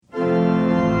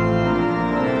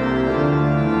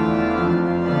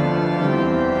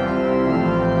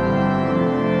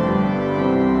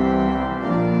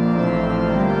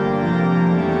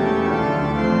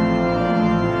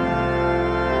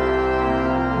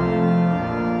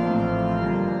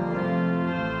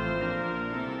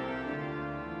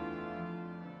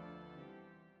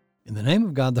name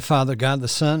of God the Father, God the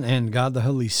Son, and God the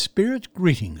Holy Spirit,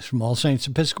 greetings from All Saints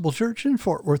Episcopal Church in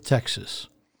Fort Worth, Texas.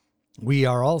 We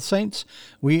are All Saints.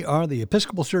 We are the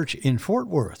Episcopal Church in Fort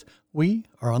Worth. We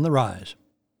are on the rise.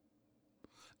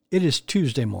 It is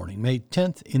Tuesday morning, May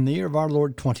 10th, in the year of our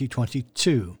Lord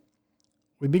 2022.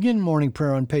 We begin morning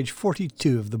prayer on page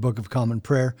 42 of the Book of Common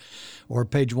Prayer, or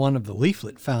page 1 of the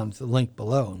leaflet found at the link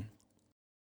below.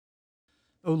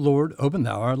 O Lord, open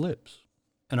thou our lips,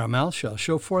 and our mouth shall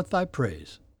show forth thy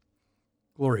praise.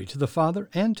 Glory to the Father,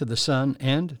 and to the Son,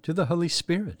 and to the Holy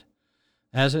Spirit,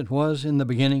 as it was in the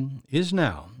beginning, is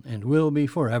now, and will be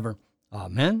forever.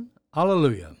 Amen.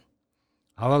 Alleluia.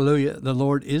 Alleluia, the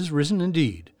Lord is risen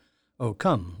indeed. O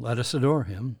come, let us adore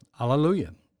him.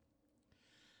 Alleluia.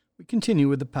 We continue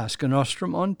with the Pascha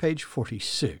Nostrum on page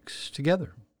 46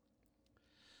 together.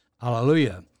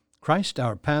 Alleluia. Christ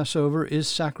our Passover is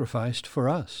sacrificed for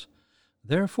us.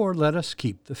 Therefore let us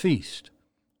keep the feast,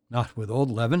 not with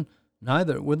old leaven,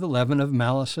 neither with the leaven of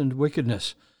malice and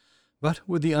wickedness, but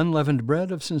with the unleavened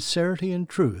bread of sincerity and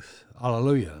truth.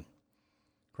 Alleluia.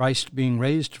 Christ, being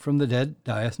raised from the dead,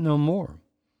 dieth no more.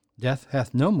 Death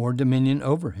hath no more dominion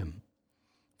over him.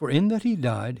 For in that he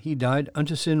died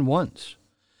unto sin once,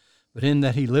 but in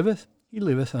that he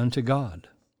liveth unto God.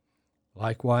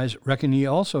 Likewise reckon ye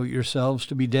also yourselves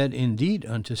to be dead indeed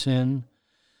unto sin,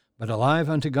 but alive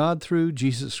unto God through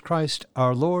Jesus Christ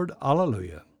our Lord.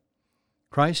 Alleluia.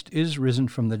 Christ is risen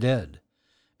from the dead,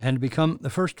 and become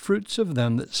the firstfruits of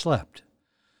them that slept.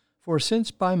 For since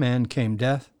by man came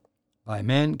death, by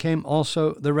man came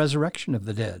also the resurrection of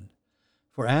the dead.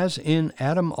 For as in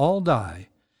Adam all die,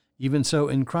 even so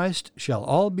in Christ shall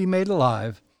all be made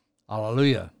alive.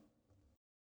 Alleluia.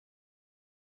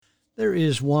 There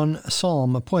is one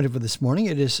psalm appointed for this morning.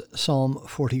 It is Psalm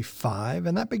 45,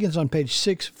 and that begins on page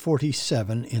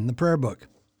 647 in the prayer book.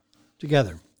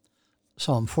 Together,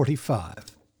 Psalm 45.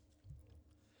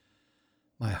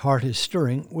 My heart is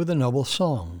stirring with a noble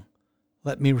song.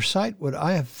 Let me recite what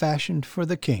I have fashioned for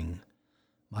the King.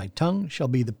 My tongue shall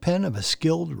be the pen of a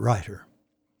skilled writer.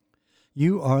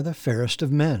 You are the fairest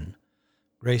of men.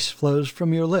 Grace flows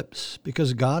from your lips,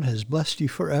 because God has blessed you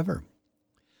forever.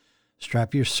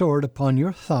 Strap your sword upon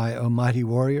your thigh, O mighty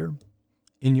warrior,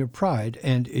 in your pride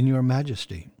and in your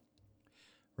majesty.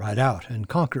 Ride out and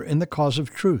conquer in the cause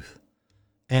of truth,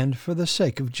 and for the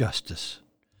sake of justice.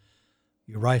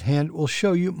 Your right hand will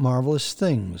show you marvelous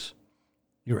things.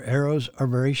 Your arrows are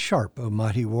very sharp, O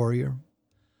mighty warrior.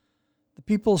 The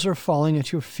peoples are falling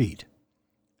at your feet,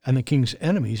 and the king's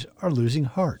enemies are losing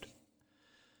heart.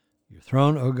 Your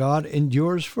throne, O God,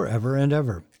 endures forever and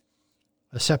ever.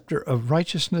 A scepter of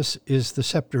righteousness is the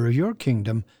scepter of your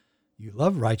kingdom. You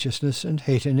love righteousness and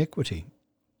hate iniquity.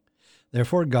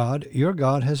 Therefore God, your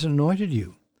God, has anointed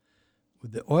you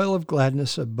with the oil of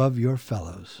gladness above your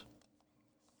fellows.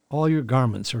 All your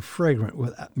garments are fragrant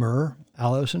with myrrh,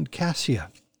 aloes, and cassia,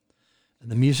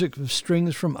 and the music of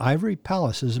strings from ivory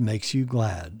palaces makes you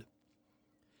glad.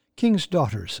 King's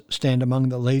daughters stand among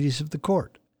the ladies of the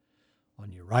court.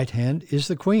 On your right hand is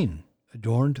the queen,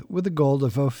 adorned with the gold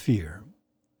of Ophir.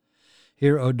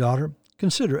 Hear, O daughter,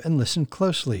 consider and listen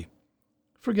closely.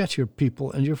 Forget your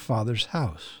people and your father's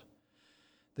house.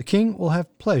 The king will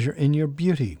have pleasure in your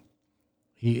beauty.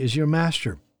 He is your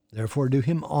master, therefore do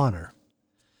him honor.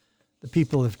 The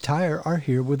people of Tyre are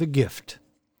here with a gift.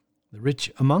 The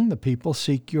rich among the people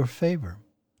seek your favor.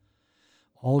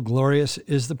 All glorious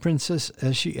is the princess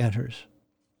as she enters.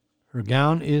 Her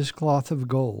gown is cloth of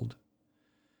gold.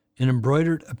 In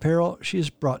embroidered apparel she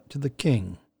is brought to the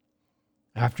king.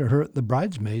 After her the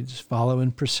bridesmaids follow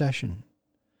in procession.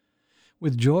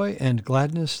 With joy and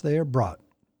gladness they are brought,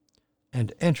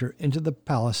 and enter into the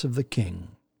palace of the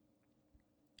king.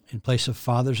 In place of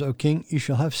fathers, O king, you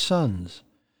shall have sons.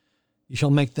 You shall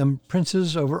make them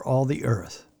princes over all the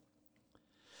earth.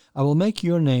 I will make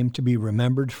your name to be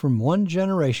remembered from one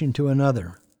generation to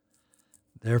another.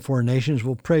 Therefore nations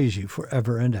will praise you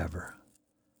forever and ever.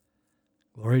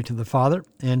 Glory to the Father,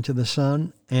 and to the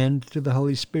Son, and to the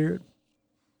Holy Spirit,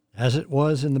 as it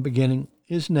was in the beginning,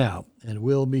 is now, and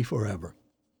will be forever.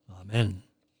 Amen.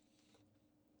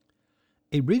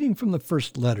 A reading from the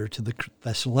first letter to the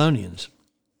Thessalonians.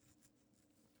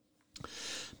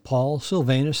 Paul,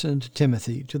 Silvanus, and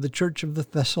Timothy, to the church of the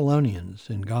Thessalonians,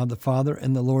 in God the Father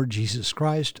and the Lord Jesus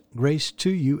Christ, grace to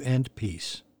you and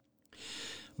peace.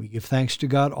 We give thanks to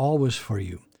God always for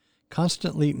you,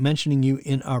 constantly mentioning you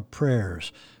in our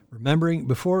prayers, remembering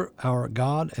before our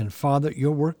God and Father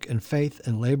your work and faith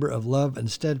and labor of love and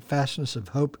steadfastness of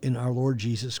hope in our Lord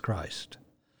Jesus Christ.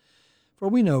 For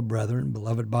we know, brethren,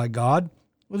 beloved by God,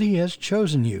 that he has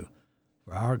chosen you.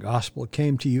 For our gospel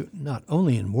came to you not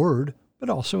only in word, but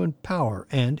also in power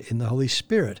and in the Holy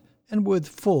Spirit, and with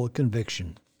full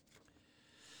conviction.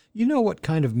 You know what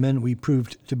kind of men we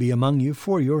proved to be among you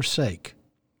for your sake.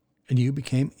 And you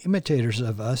became imitators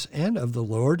of us and of the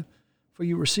Lord, for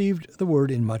you received the word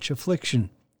in much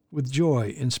affliction, with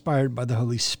joy inspired by the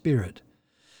Holy Spirit,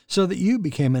 so that you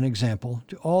became an example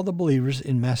to all the believers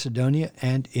in Macedonia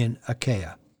and in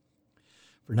Achaia.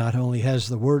 For not only has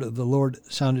the word of the Lord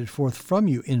sounded forth from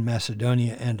you in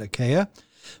Macedonia and Achaia,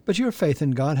 but your faith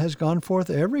in God has gone forth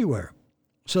everywhere,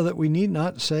 so that we need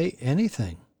not say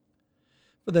anything.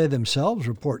 For they themselves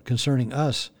report concerning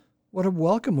us what a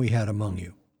welcome we had among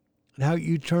you, and how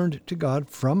you turned to God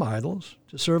from idols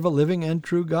to serve a living and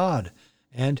true God,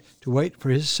 and to wait for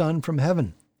his Son from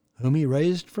heaven, whom he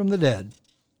raised from the dead,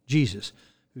 Jesus,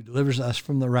 who delivers us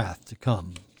from the wrath to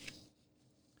come.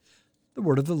 The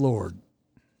word of the Lord.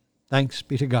 Thanks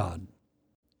be to God.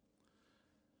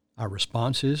 Our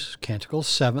response is Canticle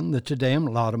 7, the Te Deum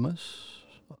Laudamus,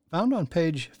 found on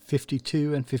page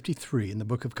 52 and 53 in the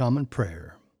Book of Common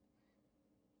Prayer.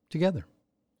 Together.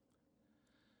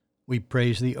 We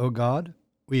praise thee, O God.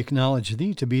 We acknowledge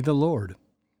thee to be the Lord.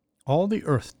 All the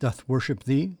earth doth worship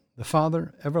thee, the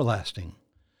Father everlasting.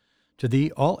 To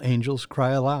thee all angels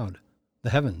cry aloud, the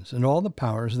heavens and all the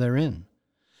powers therein.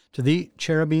 To thee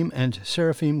cherubim and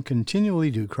seraphim continually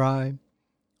do cry,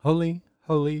 Holy,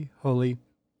 holy, holy,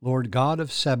 Lord God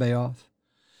of Sabaoth.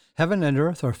 Heaven and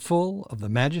earth are full of the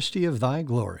majesty of thy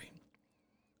glory.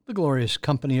 The glorious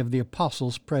company of the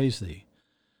apostles praise thee.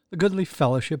 The goodly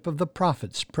fellowship of the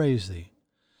prophets praise thee.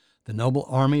 The noble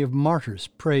army of martyrs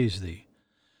praise thee.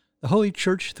 The holy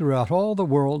church throughout all the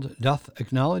world doth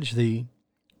acknowledge thee,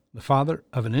 the Father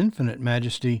of an infinite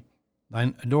majesty,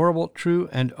 thine adorable, true,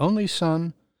 and only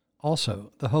Son,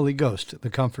 also the Holy Ghost, the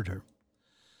Comforter.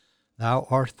 Thou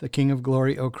art the King of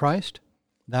glory, O Christ.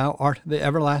 Thou art the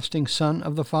everlasting Son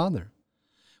of the Father.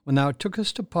 When thou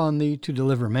tookest upon thee to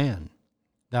deliver man,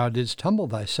 thou didst humble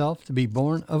thyself to be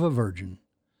born of a virgin.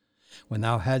 When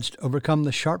thou hadst overcome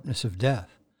the sharpness of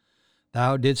death,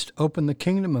 thou didst open the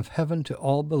kingdom of heaven to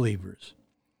all believers.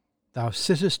 Thou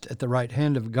sittest at the right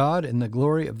hand of God in the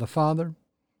glory of the Father.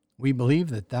 We believe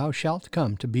that thou shalt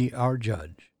come to be our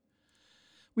judge.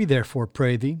 We therefore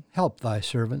pray thee, help thy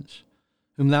servants,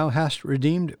 whom thou hast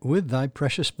redeemed with thy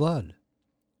precious blood.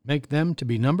 Make them to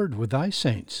be numbered with thy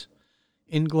saints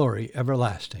in glory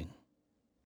everlasting.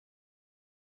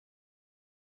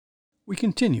 We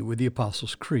continue with the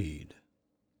Apostles' Creed.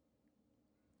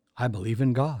 I believe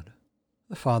in God,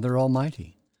 the Father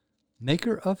Almighty,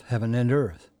 maker of heaven and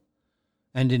earth,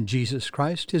 and in Jesus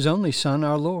Christ, his only Son,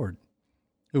 our Lord,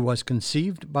 who was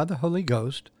conceived by the Holy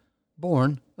Ghost,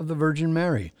 born of the Virgin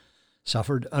Mary,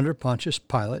 suffered under Pontius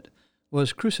Pilate,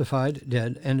 was crucified,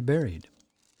 dead, and buried.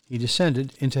 He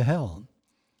descended into hell.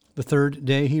 The third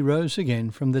day he rose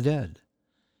again from the dead.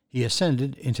 He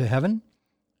ascended into heaven,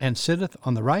 and sitteth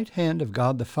on the right hand of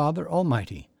God the Father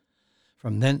Almighty.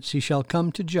 From thence he shall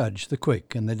come to judge the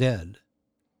quick and the dead.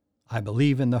 I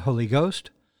believe in the Holy Ghost,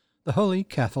 the Holy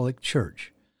Catholic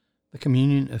Church, the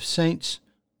communion of saints,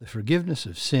 the forgiveness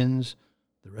of sins,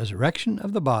 the resurrection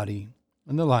of the body,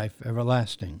 and the life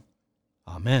everlasting.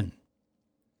 Amen.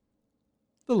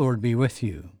 The Lord be with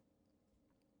you.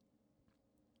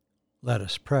 Let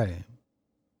us pray.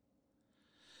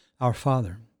 Our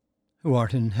Father, who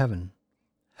art in heaven,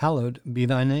 hallowed be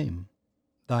thy name.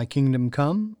 Thy kingdom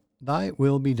come, thy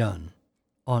will be done,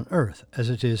 on earth as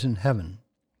it is in heaven.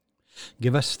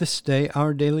 Give us this day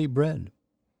our daily bread,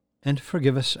 and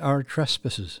forgive us our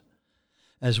trespasses,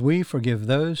 as we forgive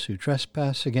those who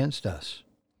trespass against us.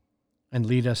 And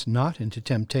lead us not into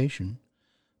temptation,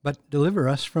 but deliver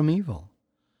us from evil.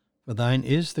 For thine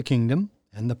is the kingdom,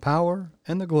 and the power,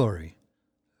 and the glory,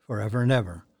 forever and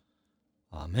ever.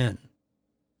 Amen.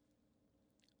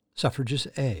 Suffrages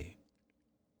A.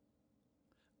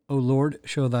 O Lord,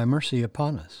 show thy mercy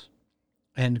upon us,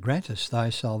 and grant us thy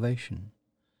salvation.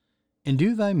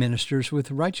 Endue thy ministers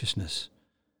with righteousness,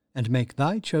 and make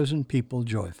thy chosen people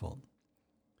joyful.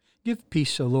 Give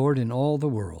peace, O Lord, in all the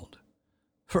world,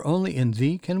 for only in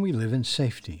thee can we live in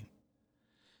safety.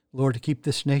 Lord, keep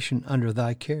this nation under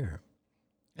thy care,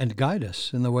 and guide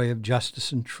us in the way of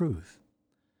justice and truth.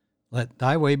 Let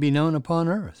thy way be known upon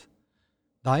earth,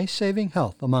 thy saving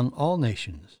health among all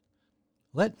nations.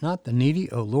 Let not the needy,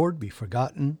 O Lord, be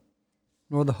forgotten,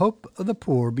 nor the hope of the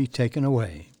poor be taken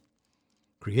away.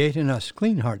 Create in us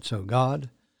clean hearts, O God,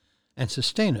 and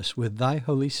sustain us with thy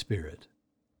Holy Spirit.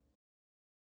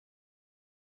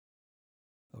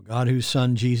 O God, whose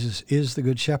Son Jesus is the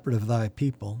good shepherd of thy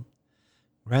people,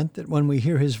 grant that when we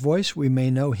hear his voice we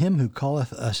may know him who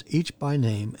calleth us each by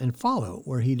name, and follow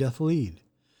where he doth lead,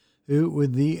 who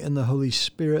with thee and the Holy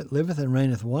Spirit liveth and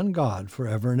reigneth one God for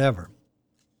ever and ever.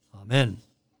 Amen.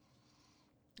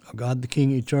 O God, the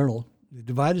King eternal, who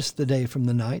dividest the day from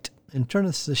the night, and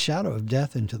turneth the shadow of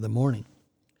death into the morning,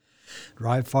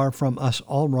 drive far from us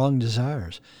all wrong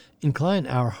desires, incline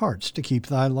our hearts to keep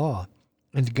thy law,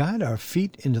 and guide our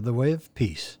feet into the way of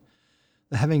peace,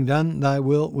 that having done thy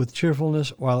will with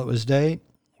cheerfulness while it was day,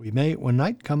 we may, when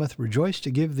night cometh, rejoice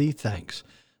to give thee thanks,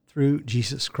 through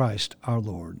Jesus Christ our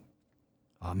Lord.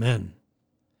 Amen.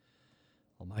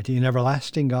 Almighty and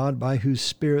everlasting God, by whose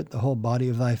Spirit the whole body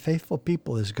of thy faithful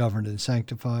people is governed and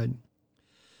sanctified,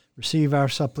 receive our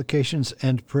supplications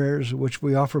and prayers which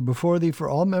we offer before thee for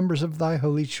all members of thy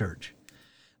holy church,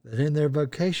 that in their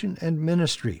vocation and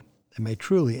ministry they may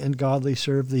truly and godly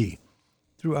serve thee,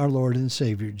 through our Lord and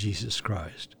Savior Jesus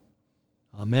Christ.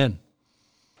 Amen.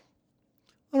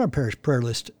 On our parish prayer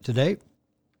list today,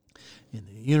 in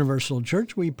the Universal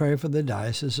Church, we pray for the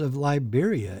Diocese of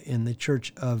Liberia in the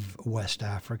Church of West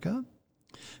Africa.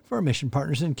 For our mission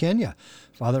partners in Kenya,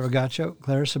 Father Agacho,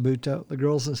 Clara Sabuto, the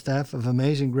girls and staff of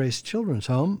Amazing Grace Children's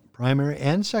Home, primary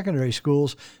and secondary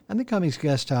schools, and the Cummings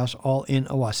Guest House, all in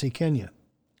Awasi, Kenya.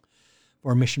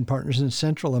 For our mission partners in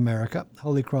Central America,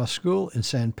 Holy Cross School in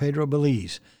San Pedro,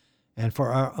 Belize, and for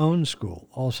our own school,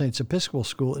 All Saints Episcopal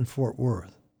School in Fort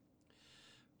Worth.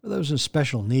 For those in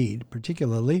special need,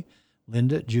 particularly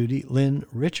Linda, Judy, Lynn,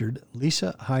 Richard,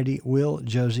 Lisa, Heidi, Will,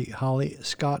 Josie, Holly,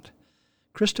 Scott,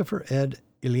 Christopher, Ed,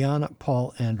 Ileana,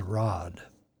 Paul, and Rod.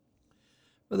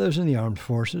 For those in the armed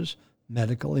forces,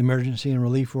 medical, emergency, and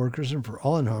relief workers, and for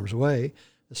all in harm's way,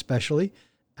 especially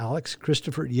Alex,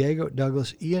 Christopher, Diego,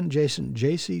 Douglas, Ian, Jason,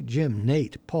 JC, Jim,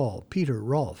 Nate, Paul, Peter,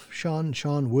 Rolf, Sean,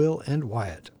 Will, and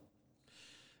Wyatt.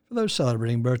 For those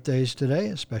celebrating birthdays today,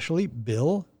 especially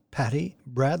Bill, Patty,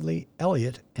 Bradley,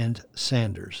 Elliot, and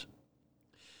Sanders.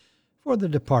 For the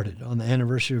departed on the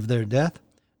anniversary of their death,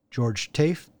 George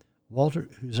Tafe, Walter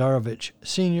Huzarovich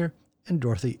Sr., and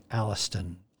Dorothy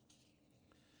Alliston.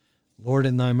 Lord,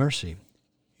 in thy mercy,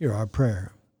 hear our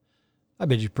prayer. I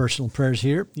bid you personal prayers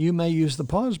here. You may use the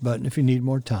pause button if you need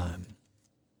more time.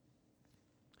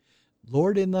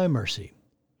 Lord, in thy mercy,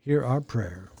 hear our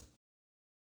prayer.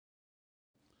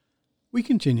 We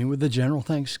continue with the general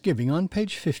thanksgiving on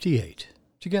page 58,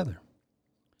 together.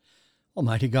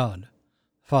 Almighty God,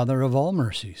 Father of all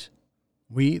mercies,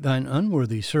 we, thine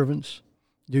unworthy servants,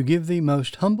 do give thee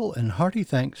most humble and hearty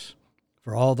thanks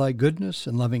for all thy goodness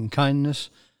and loving kindness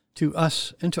to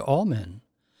us and to all men.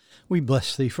 We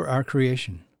bless thee for our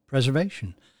creation,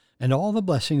 preservation, and all the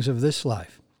blessings of this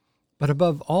life, but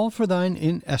above all for thine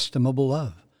inestimable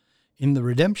love, in the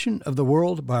redemption of the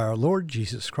world by our Lord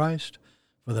Jesus Christ,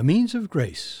 for the means of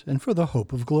grace and for the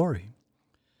hope of glory.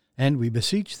 And we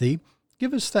beseech thee,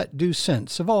 give us that due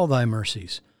sense of all thy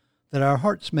mercies, that our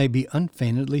hearts may be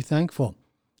unfeignedly thankful,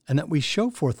 and that we show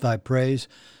forth thy praise,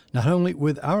 not only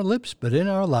with our lips but in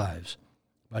our lives,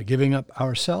 by giving up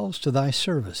ourselves to thy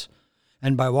service,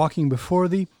 and by walking before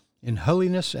thee in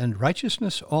holiness and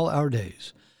righteousness all our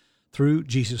days, through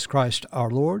Jesus Christ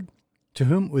our Lord, to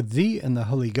whom with thee and the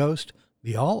Holy Ghost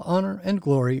be all honor and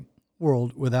glory,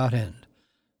 world without end.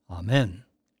 Amen.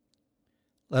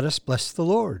 Let us bless the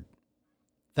Lord.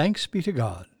 Thanks be to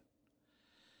God.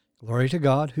 Glory to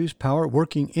God, whose power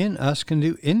working in us can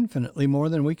do infinitely more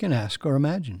than we can ask or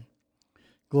imagine.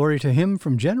 Glory to him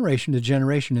from generation to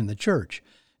generation in the church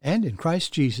and in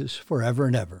Christ Jesus forever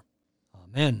and ever.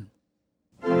 Amen.